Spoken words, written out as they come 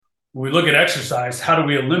when we look at exercise, how do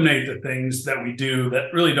we eliminate the things that we do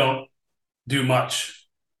that really don't do much,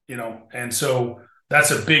 And so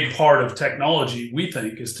that's a big part of technology, we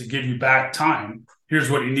think, is to give you back time. Here's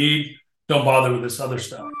what you need. Don't bother with this other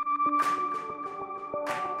stuff.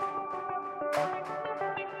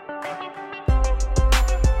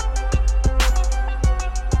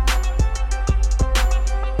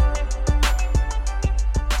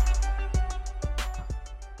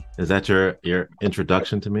 Is that your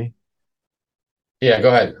introduction to me? Yeah, go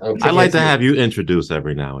ahead. I like to have you introduce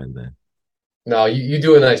every now and then. No, you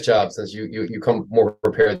do a nice job since you come more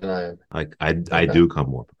prepared than I am. I do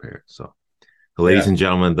come more prepared. So, ladies and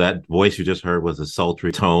gentlemen, that voice you just heard was the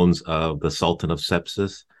sultry tones of the Sultan of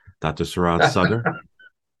Sepsis, Dr. Suraj Sugar.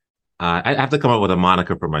 I have to come up with a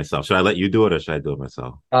moniker for myself. Should I let you do it or should I do it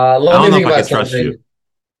myself? I don't know if I can trust you.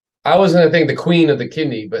 I was going to think the queen of the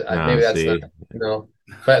kidney, but maybe that's not,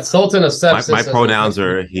 But Sultan of Sepsis. My pronouns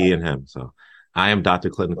are he and him. So I am Dr.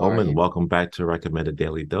 Clinton Coleman. Right. Welcome back to Recommended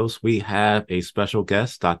Daily Dose. We have a special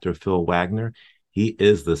guest, Dr. Phil Wagner. He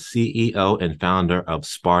is the CEO and founder of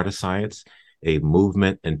Sparta Science, a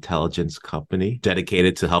movement intelligence company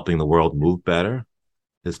dedicated to helping the world move better.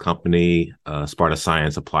 His company, Sparta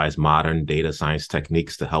Science, applies modern data science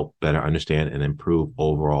techniques to help better understand and improve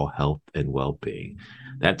overall health and well-being.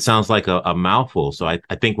 That sounds like a mouthful. So I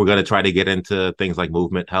think we're going to try to get into things like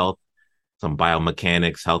movement health, some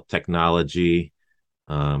biomechanics, health technology,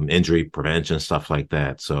 injury prevention, stuff like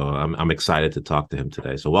that. So I'm excited to talk to him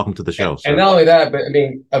today. So welcome to the show. And not only that, but I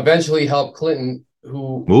mean, eventually help Clinton,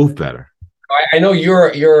 who move better. I know you're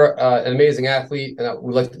an amazing athlete, and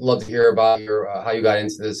we'd love to hear about your how you got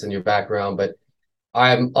into this and your background. But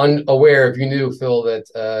I'm unaware if you knew, Phil,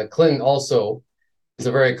 that Clinton also is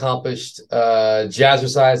a very accomplished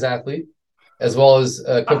jazzercise athlete, as well as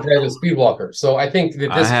a competitive speed walker. So I think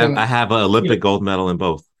that I have an Olympic gold medal in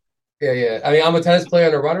both. Yeah. I mean, I'm a tennis player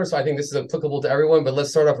and a runner, so I think this is applicable to everyone. But let's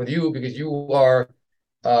start off with you because you are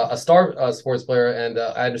a star sports player, and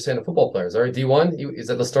I understand a football player. Is that right?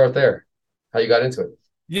 D1? Let's start there. How you got into it?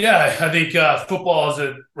 Yeah, I think football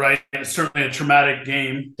is it's certainly a traumatic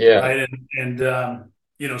game. Yeah, right? And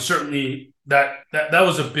certainly that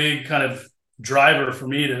was a big kind of driver for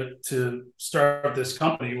me to start this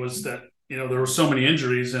company was that there were so many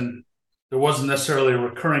injuries and there wasn't necessarily a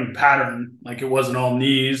recurring pattern. Like it wasn't all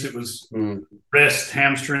knees, it was wrist,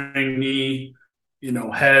 hamstring, knee,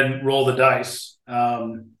 head, roll the dice,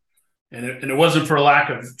 and it wasn't for a lack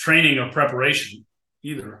of training or preparation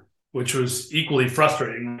either, which was equally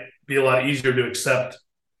frustrating. It'd be a lot easier to accept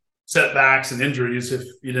setbacks and injuries if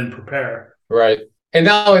you didn't prepare. Right. And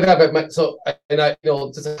not only that,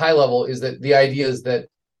 just a high level is that the idea is that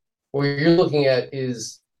what you're looking at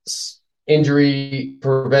is injury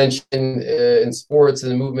prevention in sports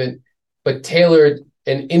and movement, but tailored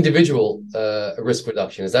and individual risk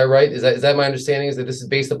reduction. Is that right? Is that my understanding? Is that this is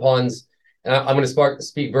based upon, and I'm going to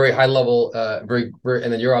speak very high level, very,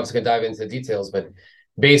 and then you're obviously going to dive into the details, but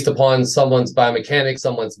based upon someone's biomechanics,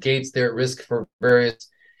 someone's gaits, their risk for various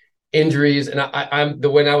injuries. And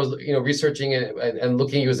when I was researching and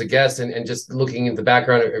looking at you as a guest and just looking at the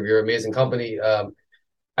background of your amazing company,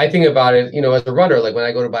 I think about it, as a runner, like when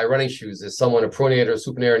I go to buy running shoes, is someone a pronator,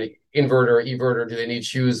 supinator, an inverter, everter? Do they need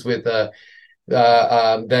shoes with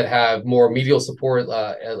that have more medial support,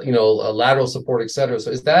 lateral support, et cetera?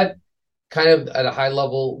 So is that kind of at a high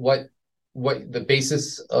level what the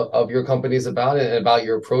basis of your company is about and about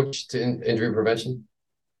your approach to injury prevention?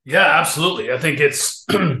 Yeah, absolutely. I think it's,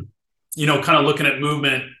 kind of looking at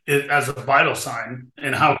movement as a vital sign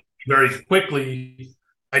and how very quickly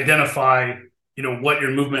identify, what your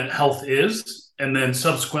movement health is. And then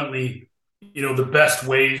subsequently, the best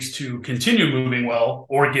ways to continue moving well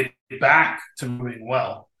or get back to moving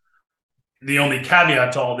well. The only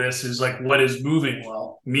caveat to all this is like, what does moving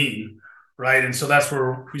well mean? Right. And so that's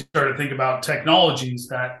where we started to think about technologies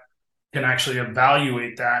that can actually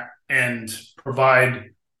evaluate that and provide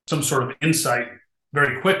some sort of insight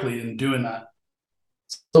very quickly in doing that.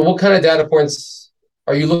 So what kind of data points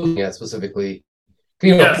are you looking at specifically?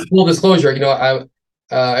 Yes. Full disclosure,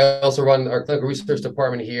 I also run our clinical research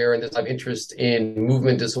department here, and there's a lot of interest in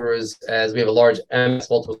movement disorders as we have a large MS,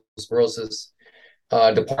 multiple sclerosis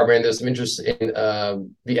department. There's some interest in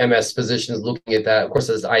the MS physicians looking at that. Of course,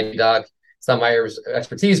 as ID doc, it's not my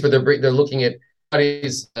expertise, but they're looking at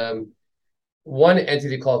studies. One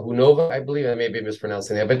entity called Hunova, I believe, I may be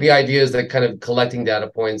mispronouncing that, but the idea is that kind of collecting data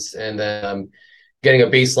points and then getting a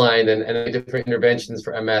baseline and different interventions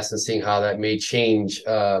for MS and seeing how that may change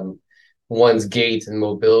one's gait and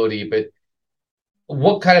mobility. But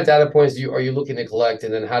what kind of data points are you looking to collect,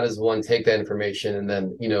 and then how does one take that information and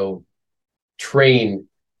then train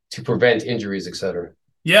to prevent injuries, et cetera?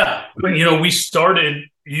 Yeah, we started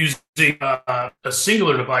using a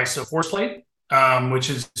singular device, a force plate, which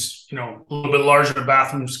is a little bit larger than a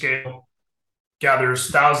bathroom scale, gathers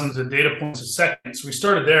thousands of data points a second. So we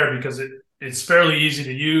started there because it's fairly easy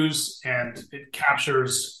to use and it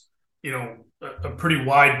captures a pretty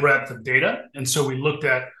wide breadth of data. And so we looked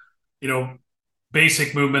at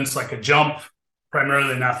basic movements like a jump,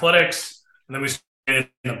 primarily in athletics, and then we started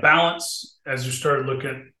in a balance as we started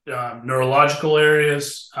looking at neurological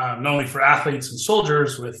areas, not only for athletes and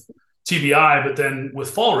soldiers with TBI, but then with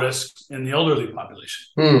fall risk in the elderly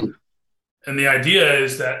population. And the idea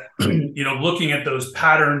is that, looking at those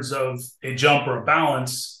patterns of a jump or a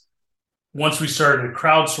balance, once we started to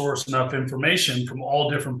crowdsource enough information from all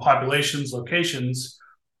different populations, locations,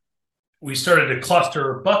 we started to cluster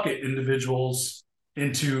or bucket individuals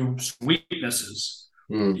into weaknesses.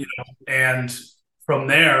 And from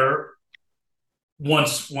there,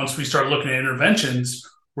 once we start looking at interventions,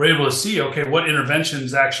 we're able to see, okay, what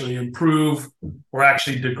interventions actually improve or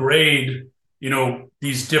actually degrade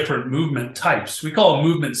these different movement types. We call them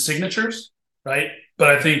movement signatures, right?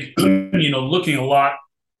 But I think, looking a lot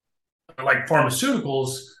like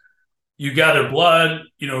pharmaceuticals, you gather blood,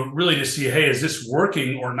 really to see, hey, is this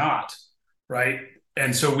working or not, right?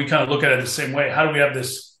 And so we kind of look at it the same way. How do we have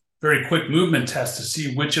this very quick movement test to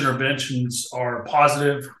see which interventions are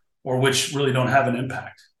positive or which really don't have an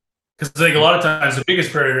impact? Because I think a lot of times the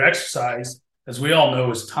biggest barrier to exercise, as we all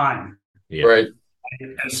know, is time. Yeah. Right.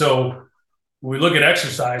 And so when we look at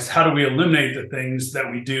exercise, how do we eliminate the things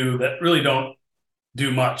that we do that really don't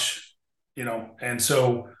do much, And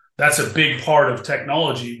so that's a big part of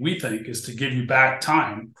technology, we think, is to give you back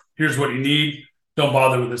time. Here's what you need. Don't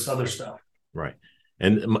bother with this other stuff. Right.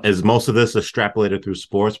 And is most of this extrapolated through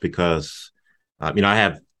sports? Because, I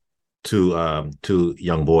have two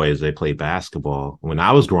young boys. They play basketball. When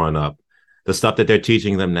I was growing up, the stuff that they're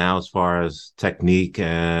teaching them now, as far as technique,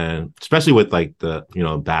 and especially with like the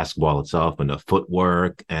basketball itself and the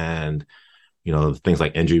footwork and things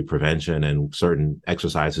like injury prevention and certain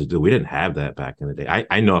exercises, we didn't have that back in the day.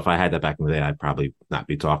 I know if I had that back in the day, I'd probably not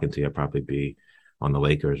be talking to you. I'd probably be on the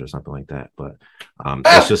Lakers or something like that. But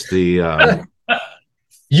it's just the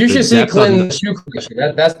you should see Clinton's shoe collection.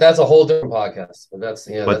 That's a whole different podcast.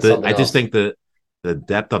 But I just think that the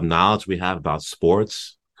depth of knowledge we have about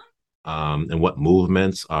sports and what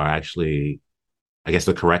movements are actually, I guess,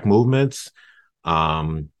 the correct movements.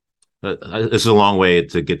 It's a long way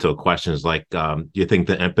to get to a question. Is like, you think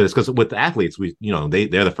the impetus, because with the athletes,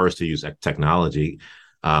 they're the first to use technology.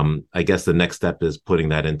 I guess the next step is putting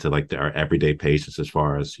that into like our everyday patients, as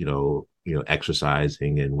far as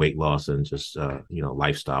exercising and weight loss and just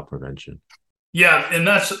lifestyle prevention. Yeah, and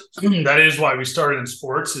that is why we started in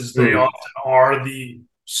sports. Is they often are the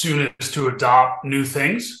soonest to adopt new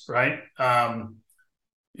things, right? And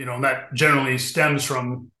that generally stems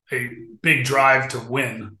from a big drive to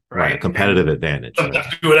win, right? Competitive advantage. Right?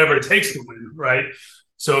 Do whatever it takes to win, right?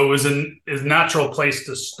 So it was a natural place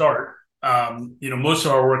to start. Most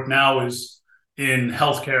of our work now is in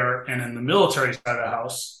healthcare and in the military side of the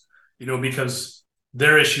house, because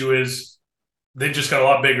their issue is they've just got a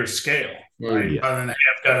lot bigger scale, right? Yeah. Rather than, hey,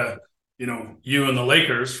 I've got you and the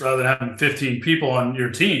Lakers, rather than having 15 people on your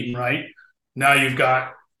team, right? Now you've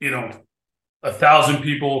got, 1,000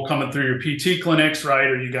 people coming through your PT clinics, right?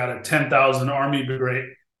 Or you got a 10,000 Army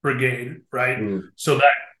brigade, right? So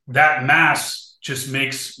that mass just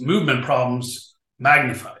makes movement problems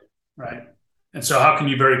magnified, right? And so how can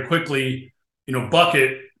you very quickly,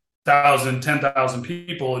 bucket 1,000, 10,000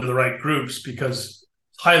 people into the right groups, because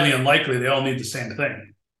it's highly unlikely they all need the same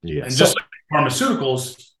thing. Yeah. And just like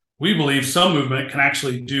pharmaceuticals, we believe some movement can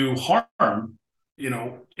actually do harm, in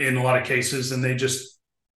a lot of cases, and they just,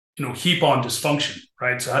 heap on dysfunction,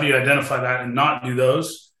 right? So how do you identify that and not do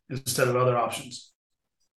those instead of other options?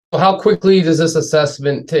 Well, how quickly does this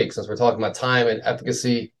assessment take, since we're talking about time and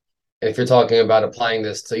efficacy? And if you're talking about applying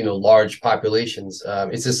this to, large populations,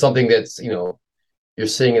 is this something that's, you're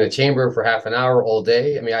sitting in a chamber for half an hour all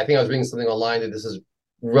day? I mean, I think I was reading something online that this is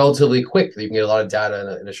relatively quick, that you can get a lot of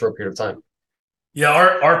data in a short period of time. Yeah,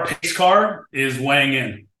 our pace car is weighing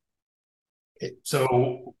in.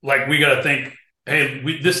 So, like, we got to think, hey,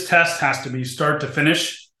 this test has to be start to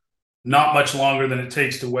finish, not much longer than it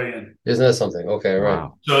takes to weigh in. Isn't that something? Okay, right.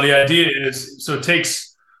 Wow. So the idea is, it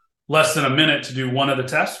takes less than a minute to do one of the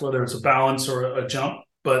tests, whether it's a balance or a jump.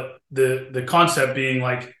 But the concept being,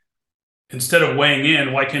 like, instead of weighing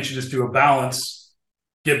in, why can't you just do a balance,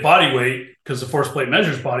 get body weight, because the force plate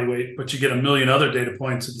measures body weight, but you get a million other data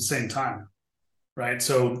points at the same time, right?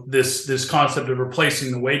 So this concept of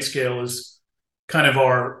replacing the weight scale is kind of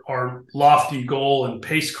our lofty goal and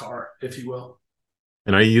pace car, if you will.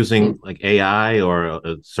 And are you using like AI or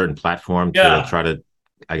a certain platform to try to,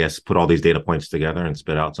 I guess, put all these data points together and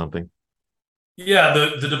spit out something? Yeah,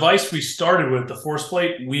 the device we started with, the force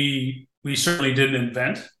plate, we certainly didn't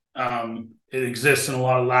invent. It exists in a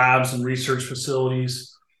lot of labs and research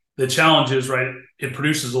facilities. The challenge is, right, it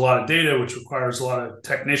produces a lot of data, which requires a lot of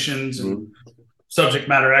technicians and subject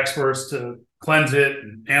matter experts to cleanse it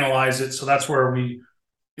and analyze it. So that's where we,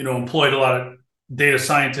 employed a lot of data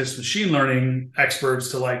scientists, machine learning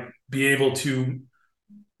experts to like be able to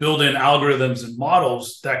build in algorithms and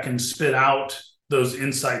models that can spit out those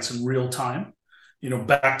insights in real time,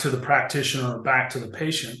 back to the practitioner or back to the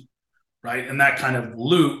patient, right? And that kind of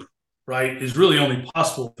loop, right, is really only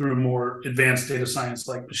possible through more advanced data science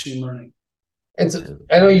like machine learning. And so,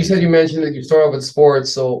 I know you mentioned that you started with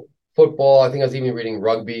sports, so football, I think I was even reading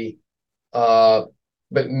rugby,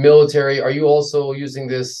 but military, are you also using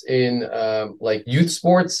this in like youth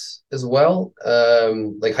sports as well?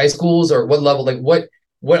 Like high schools, or what level, like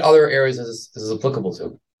what other areas is this applicable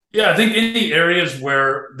to? Yeah, I think any areas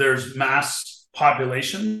where there's mass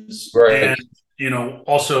populations, right, and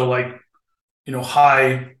also like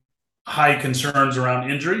high concerns around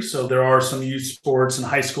injury. So there are some youth sports and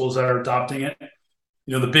high schools that are adopting it.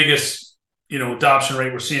 The biggest adoption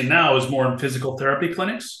rate we're seeing now is more in physical therapy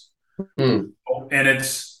clinics, and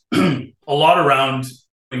it's a lot around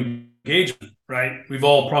engagement. Right, we've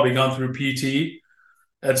all probably gone through PT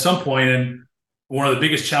at some point, and one of the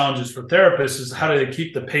biggest challenges for therapists is how do they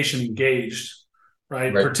keep the patient engaged,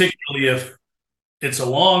 right? Particularly if it's a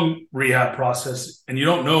long rehab process and you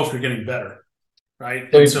don't know if you're getting better,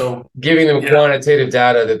 right? So giving them quantitative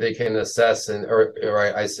data that they can assess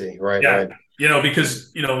right, I see, right, yeah. Right.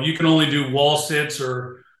 Because you can only do wall sits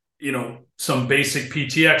or some basic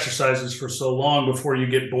PT exercises for so long before you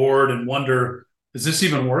get bored and wonder, is this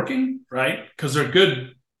even working, right? Because they're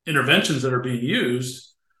good interventions that are being used.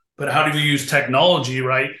 But how do we use technology,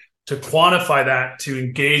 right, to quantify that, to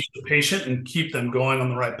engage the patient and keep them going on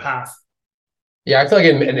the right path? Yeah, I feel like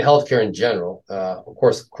in healthcare in general, of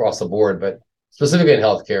course, across the board, but specifically in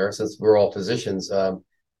healthcare, since we're all physicians,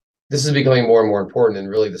 this is becoming more and more important and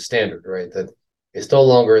really the standard, right? That it's no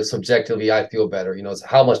longer subjectively, I feel better. It's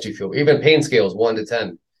how much do you feel? Even pain scales, 1 to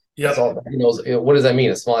 10. Yeah. What does that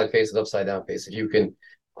mean? A smiley face, an upside down face. If you can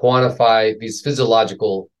quantify these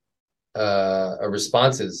physiological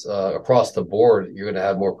responses across the board, you're going to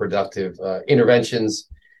have more productive interventions,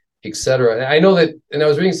 etc. And I know that, and I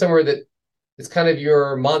was reading somewhere that it's kind of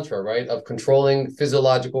your mantra, right, of controlling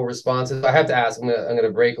physiological responses. I have to ask, I'm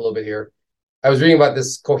gonna break a little bit here. I was reading about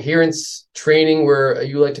this coherence training where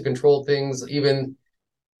you like to control things, even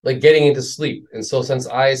like getting into sleep. And so since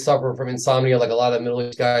I suffer from insomnia, like a lot of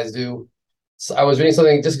middle-aged guys do, so I was reading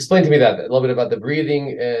something, just explain to me that a little bit about the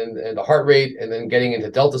breathing and the heart rate, and then getting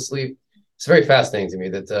into delta sleep. It's very fascinating to me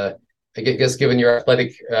that I guess given your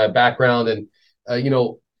athletic background and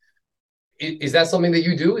is that something that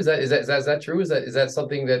you do? Is that true? Is that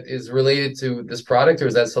something that is related to this product, or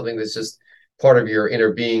is that something that's just part of your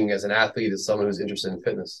inner being as an athlete, as someone who's interested in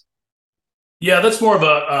fitness? Yeah, that's more of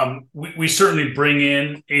a we certainly bring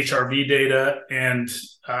in HRV data and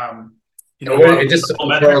just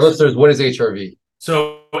for our listeners, what is HRV?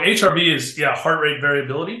 So HRV is heart rate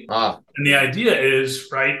variability, and the idea is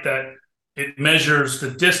right that it measures the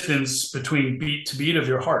distance between beat to beat of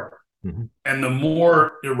your heart, and the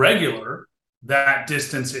more irregular that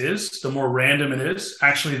distance is, the more random it is,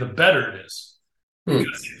 actually the better it is.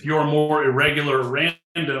 Because if you're more irregular,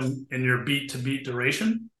 random in your beat to beat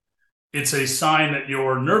duration, it's a sign that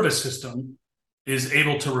your nervous system is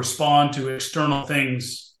able to respond to external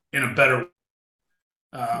things in a better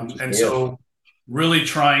way. And so really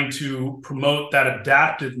trying to promote that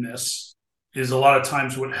adaptiveness is a lot of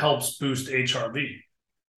times what helps boost HRV.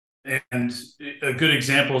 And a good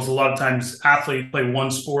example is a lot of times athletes play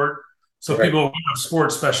one sport. So people have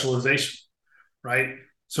sport specialization, right?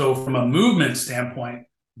 So from a movement standpoint,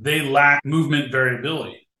 they lack movement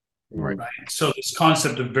variability, right? So this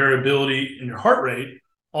concept of variability in your heart rate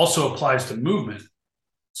also applies to movement.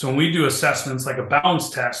 So when we do assessments like a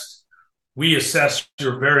balance test, we assess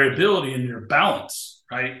your variability in your balance,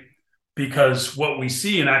 right? Because what we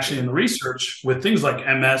see, and actually in the research with things like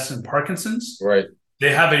MS and Parkinson's,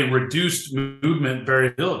 they have a reduced movement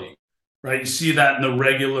variability. Right, you see that in the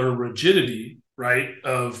regular rigidity, right,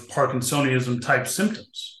 of Parkinsonism type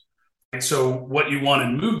symptoms. And so what you want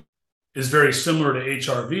in movement is very similar to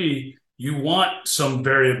HRV. You want some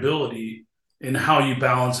variability in how you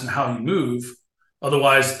balance and how you move.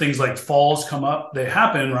 Otherwise, things like falls come up. They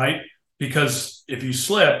happen, right, because if you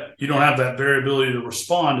slip, you don't have that variability to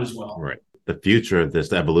respond as well. Right. the future of this,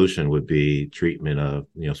 the evolution would be treatment of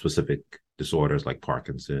specific disorders like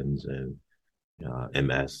Parkinson's and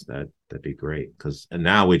MS. That'd be great, because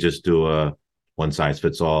now we just do a one size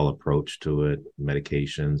fits all approach to it,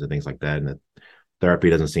 medications and things like that, and the therapy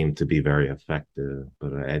doesn't seem to be very effective.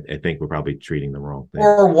 But I think we're probably treating the wrong thing.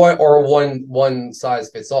 Or one size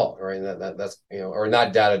fits all, right? That's or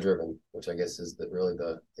not data driven, which I guess is really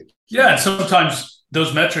the key. Yeah, and sometimes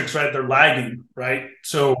those metrics, right, they're lagging, right?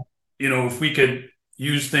 So if we could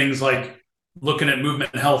use things like looking at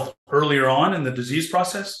movement and health earlier on in the disease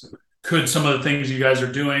process, could some of the things you guys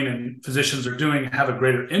are doing and physicians are doing have a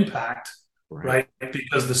greater impact, right?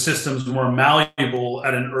 Because the system's more malleable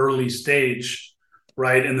at an early stage,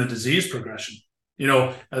 right, in the disease progression.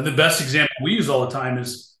 The best example we use all the time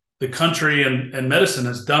is the country and medicine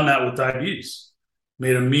has done that with diabetes,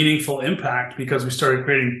 made a meaningful impact because we started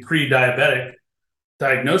creating pre-diabetic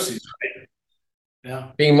diagnoses, right?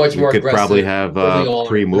 Yeah. Being much more aggressive. You could probably have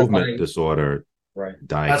pre-movement disorder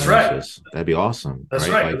diagnosis. That's right. That'd be awesome. That's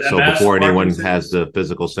right. So before anyone has the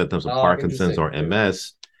physical symptoms of Parkinson's or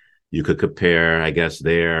MS, you could compare, I guess,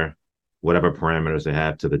 their whatever parameters they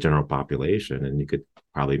have to the general population, and you could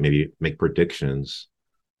probably maybe make predictions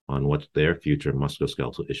on what their future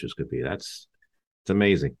musculoskeletal issues could be. It's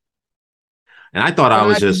amazing. And I thought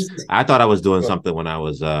I was doing something when I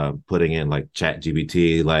was putting in like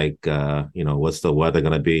ChatGPT, like what's the weather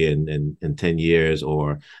going to be in 10 years?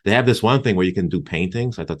 Or they have this one thing where you can do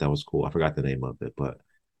paintings. I thought that was cool. I forgot the name of it, but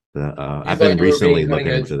I've been recently looking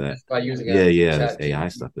into that. By using this AI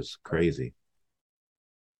stuff is crazy.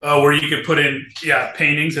 Where you could put in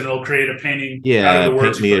paintings and it'll create a painting. Yeah,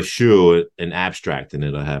 paint me a shoe, an abstract, and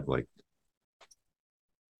it'll have like.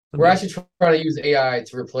 We're actually trying to use AI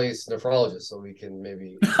to replace nephrologists, so we can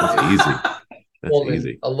maybe. That's easy. That's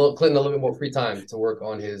easy. Clinton a little bit more free time to work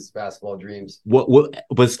on his basketball dreams. What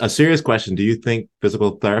was a serious question? Do you think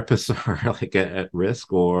physical therapists are like at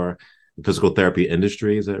risk, or the physical therapy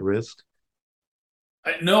industry is at risk?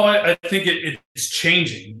 No, I think it's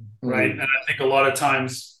changing, right? And I think a lot of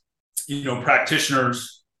times,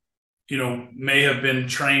 practitioners, may have been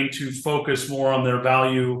trained to focus more on their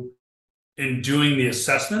value in doing the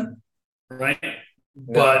assessment, right?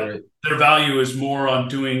 But their value is more on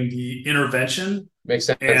doing the intervention. Makes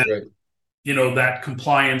sense, and, right? That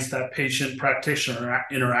compliance, that patient practitioner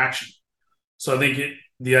interaction. So I think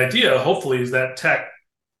the idea, hopefully, is that tech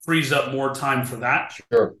frees up more time for that.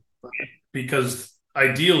 Sure. Right? Because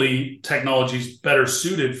ideally, technology is better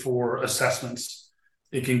suited for assessments.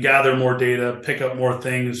 It can gather more data, pick up more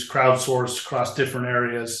things, crowdsource across different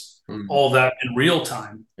areas. All that in real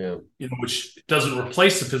time, which doesn't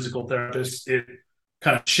replace the physical therapist. It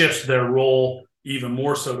kind of shifts their role even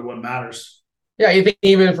more so to what matters. Yeah, I think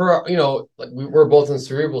even for like we're both in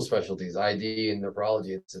cerebral specialties, ID and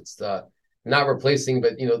nephrology. It's not replacing,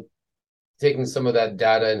 but taking some of that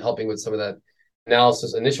data and helping with some of that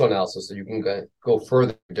initial analysis, so you can go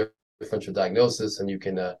further differential diagnosis and you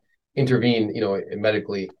can intervene,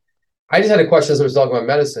 medically. I just had a question as I was talking about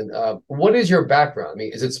medicine. What is your background? I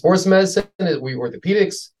mean, is it sports medicine? Were you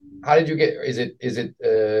orthopedics? How did you get? Is it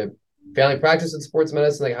family practice in sports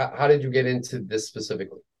medicine? Like, how did you get into this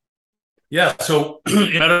specifically? Yeah, so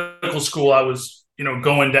in medical school, I was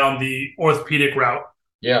going down the orthopedic route.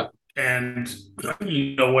 Yeah, and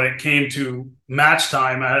when it came to match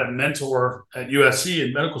time, I had a mentor at USC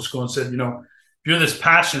in medical school and said, if you're this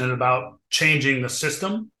passionate about changing the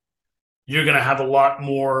system, you're going to have a lot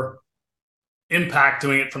more impact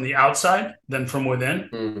doing it from the outside than from within.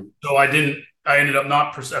 So I ended up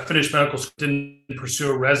I finished medical school, didn't pursue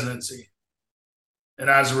a residency. And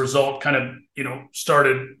as a result, kind of,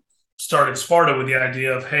 started Sparta with the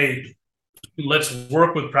idea of, hey, let's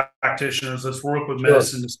work with practitioners, let's work with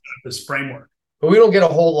medicine to set up this framework. But we don't get a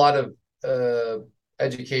whole lot of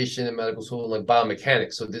education in medical school, like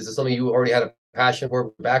biomechanics. So is this something you already had a passion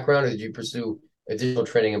for, background, or did you pursue additional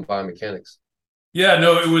training in biomechanics? Yeah,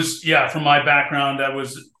 no, it was, from my background, I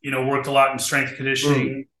was, worked a lot in strength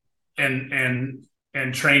conditioning and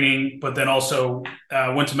training, but then also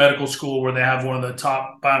went to medical school where they have one of the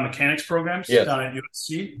top biomechanics programs down at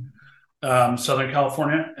USC, Southern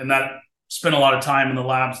California. And that spent a lot of time in the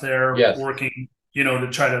labs there working, to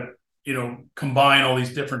try to, combine all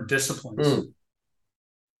these different disciplines.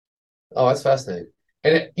 Oh, that's fascinating.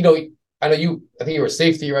 And, I know I think you were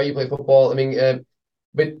safety, right? You play football. I mean,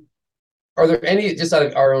 but are there any, just out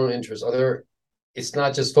of our own interest, it's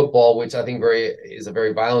not just football, which I think is a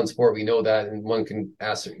very violent sport. We know that, and one can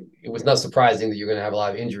ask, it was not surprising that you're going to have a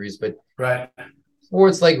lot of injuries, but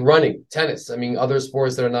sports like running, tennis, I mean, other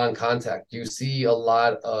sports that are non-contact, you see a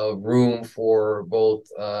lot of room for both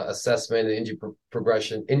assessment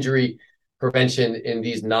and injury prevention in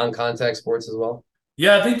these non-contact sports as well?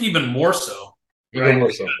 Yeah, I think even more so. Even Right?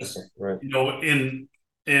 more so. Because, Okay, right.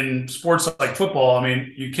 in sports like football, I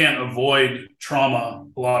mean, you can't avoid trauma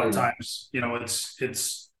a lot of times.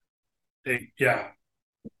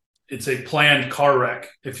 It's a planned car wreck,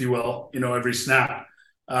 if you will, every snap.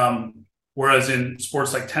 Whereas in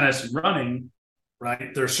sports like tennis and running,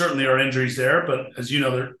 right, there certainly are injuries there, but as you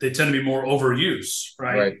know, they tend to be more overuse,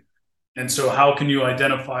 right? Right. And so how can you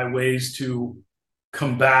identify ways to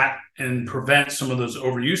combat and prevent some of those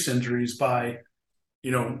overuse injuries by,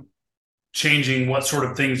 changing what sort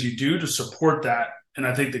of things you do to support that? And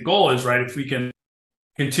I think the goal is, right, if we can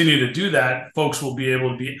continue to do that, folks will be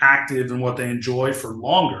able to be active in what they enjoy for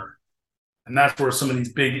longer. And that's where some of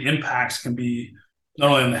these big impacts can be,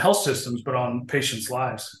 not only in the health systems, but on patients'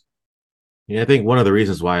 lives. Yeah, I think one of the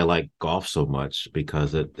reasons why I like golf so much,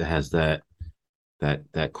 because it has that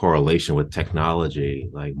correlation with technology,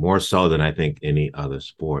 like more so than I think any other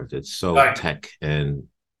sport. It's so Right. tech and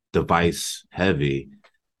device heavy,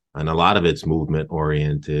 and a lot of it's movement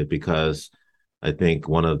oriented, because I think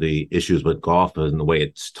one of the issues with golf is in the way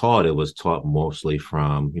it's taught. It was taught mostly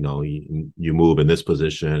from, you move in this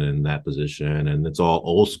position and that position, and it's all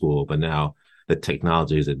old school. But now the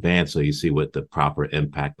technology is advanced, so you see what the proper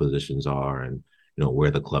impact positions are, and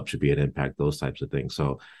where the club should be at impact, those types of things.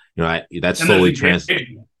 So that's And slowly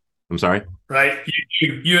I'm sorry. Right.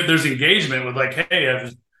 There's engagement with like, hey, I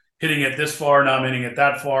was hitting it this far, now I'm hitting it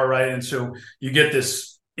that far, right? And so you get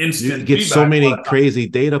this instant You get feedback. so many crazy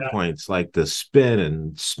data points, like the spin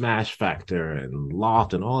and smash factor and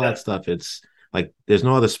loft and all that stuff. It's like there's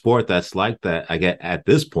no other sport that's like that, I get, at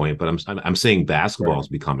this point. But I'm seeing basketball is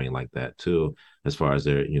becoming like that too, as far as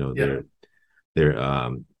their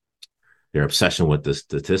obsession with the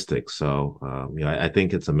statistics. So I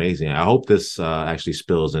think it's amazing. I hope this actually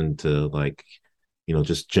spills into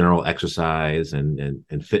just general exercise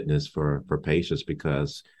and fitness for patients,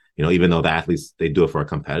 because even though the athletes, they do it for a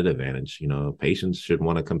competitive advantage, patients should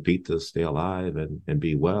want to compete to stay alive and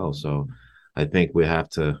be well. So I think we have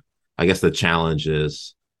to, I guess the challenge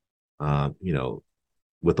is,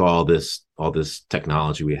 with all this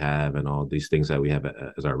technology we have and all these things that we have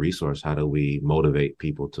as our resource, how do we motivate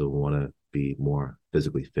people to want to be more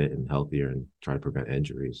physically fit and healthier and try to prevent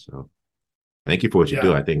injuries? So thank you for what you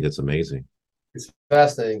do. I think it's amazing. It's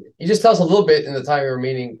fascinating. You just tell us a little bit in the time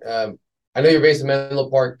remaining. I know you're based in Menlo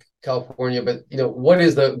Park, California, but what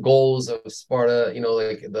is the goals of Sparta?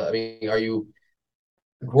 Are you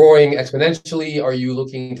growing exponentially? Are you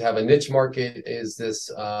looking to have a niche market? Is this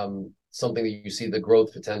something that you see the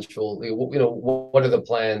growth potential? What are the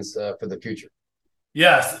plans for the future?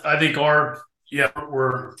 Yes, I think we're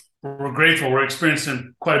grateful. We're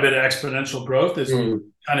experiencing quite a bit of exponential growth as we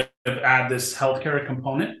kind of add this healthcare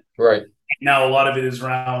component. Right. Now, a lot of it is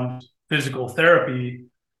around physical therapy,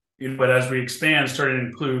 but as we expand, starting to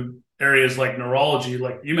include areas like neurology,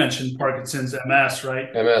 like you mentioned, Parkinson's, MS,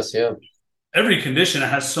 right? MS, yeah. Every condition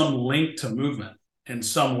has some link to movement in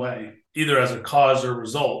some way, either as a cause or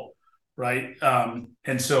result, right?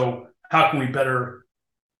 And so how can we better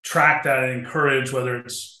track that and encourage, whether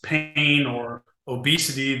it's pain or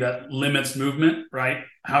obesity that limits movement, right?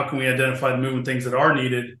 How can we identify the movement things that are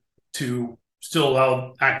needed to still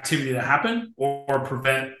allow activity to happen or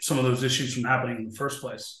prevent some of those issues from happening in the first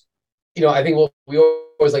place? I think we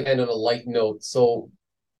always like to end on a light note. So,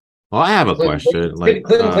 well, I have a question.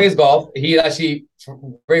 Clinton plays golf. He actually,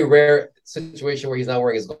 very rare situation where he's not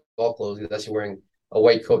wearing his golf clothes. He's actually wearing a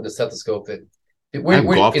white coat and a stethoscope. I have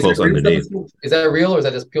golf clothes underneath. Is that real, or is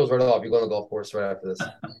that just peels right off? You go on the golf course right after this.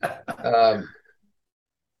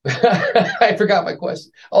 I forgot my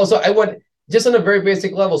question. Oh, so I went just on a very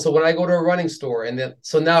basic level. So when I go to a running store,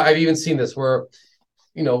 so now I've even seen this where,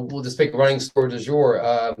 we'll just pick running store du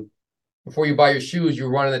jour. Before you buy your shoes, you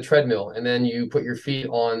run on a treadmill, and then you put your feet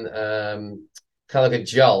on kind of like a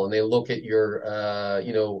gel, and they look at your, are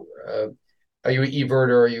you an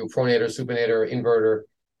everter, are you a pronator, supinator, inverter?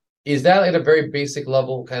 Is that at a very basic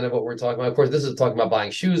level, kind of what we're talking about? Of course, this is talking about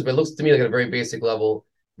buying shoes, but it looks to me like at a very basic level,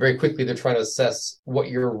 very quickly, they're trying to assess what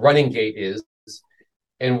your running gait is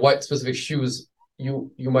and what specific shoes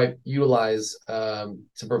you might utilize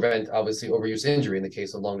to prevent, obviously, overuse injury in the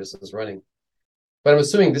case of long distance running. But I'm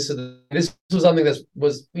assuming this was something that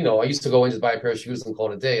was, I used to go and just buy a pair of shoes and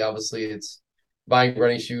call it a day. Obviously, it's buying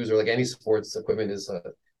running shoes or like any sports equipment is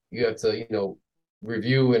you have to,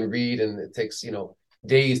 review and read, and it takes,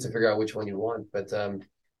 days to figure out which one you want. But I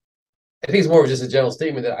think it's more of just a general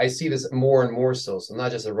statement that I see this more and more so. So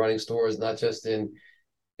not just in running stores, not just in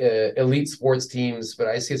elite sports teams, but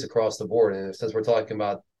I see this across the board. And since we're talking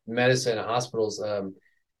about medicine and hospitals,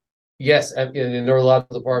 yes, in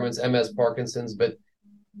neurological departments, MS, Parkinson's, but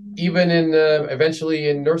even in eventually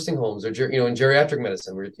in nursing homes or in geriatric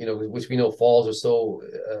medicine, where which we know falls are so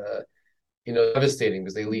devastating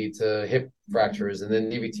because they lead to hip fractures and then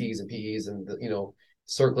DVTs and PEs and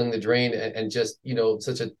circling the drain and just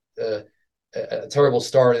such a terrible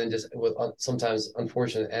start and just with sometimes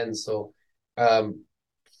unfortunate ends. So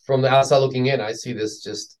from the outside looking in, I see this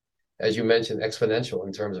just, as you mentioned, exponential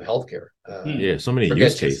in terms of healthcare. Yeah, so many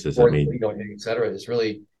use cases. Support, et cetera. It's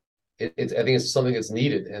really, I think it's something that's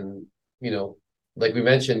needed. And, like we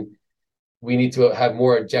mentioned, we need to have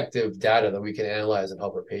more objective data that we can analyze and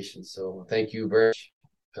help our patients. So thank you very much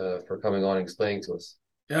for coming on and explaining to us.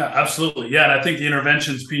 Yeah, absolutely. Yeah, and I think the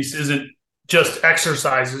interventions piece isn't just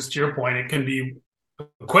exercises. To your point, it can be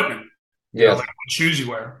equipment. Yeah, like what shoes you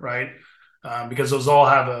wear, right? Because those all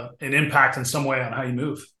have an impact in some way on how you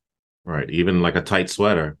move. Right. Even like a tight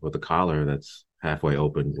sweater with a collar that's halfway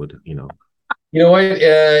open would, You know what?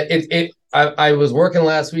 I was working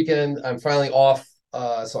last weekend. I'm finally off.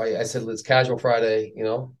 So I said, let's casual Friday,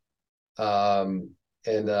 and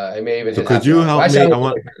I may even. So could you help me?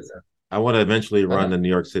 I want to eventually run the New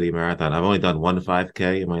York City Marathon. I've only done 1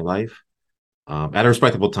 5K in my life. At a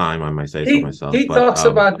respectable time, I might say so myself. He talks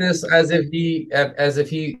about this as if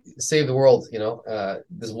he saved the world.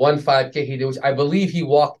 This 1 5K he did, which I believe he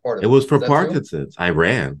walked part of. It was for Parkinson's. I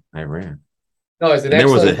ran. No, it's an there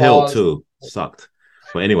was a hill cause. too. Sucked.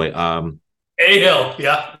 But anyway, a hill,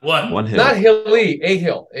 yeah, one hill, not hilly, a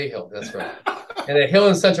hill. That's right. And a hill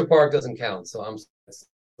in Central Park doesn't count. So it's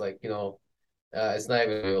like it's not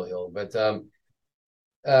even a real hill. But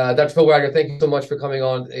Dr. Phil Wagner, thank you so much for coming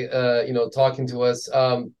on. Talking to us.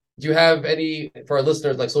 Do you have any for our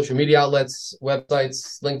listeners, like social media outlets,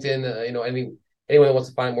 websites, LinkedIn? Anyone that wants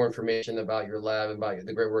to find more information about your lab and about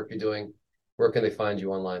the great work you're doing, where can they find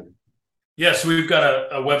you online? Yes, we've got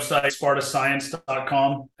a website,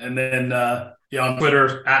 spartascience.com, and then on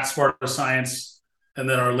Twitter @SpartaScience, and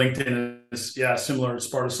then our LinkedIn is similar to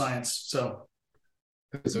Sparta Science. So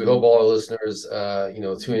we hope all our listeners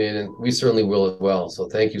tune in, and we certainly will as well. So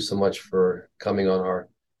thank you so much for coming on our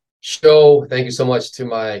show. Thank you so much to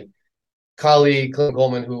my colleague Clint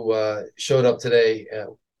Coleman who showed up today.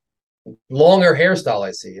 Longer hairstyle,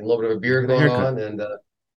 I see, and a little bit of a beard going on, and.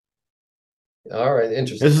 All right,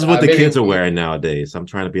 interesting. This is what the kids are wearing nowadays. I'm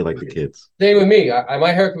trying to be like the kids. Same with me.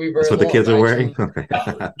 My hair could be very. That's what long. the kids are wearing. Okay.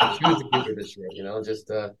 Choose the kids this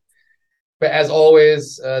year, But as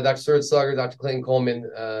always, Dr. Surdsugger, Dr. Clayton Coleman,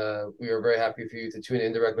 we are very happy for you to tune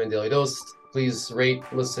in to Recommend Daily Dose. Please rate,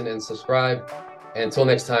 listen, and subscribe. And until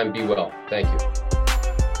next time, be well. Thank you.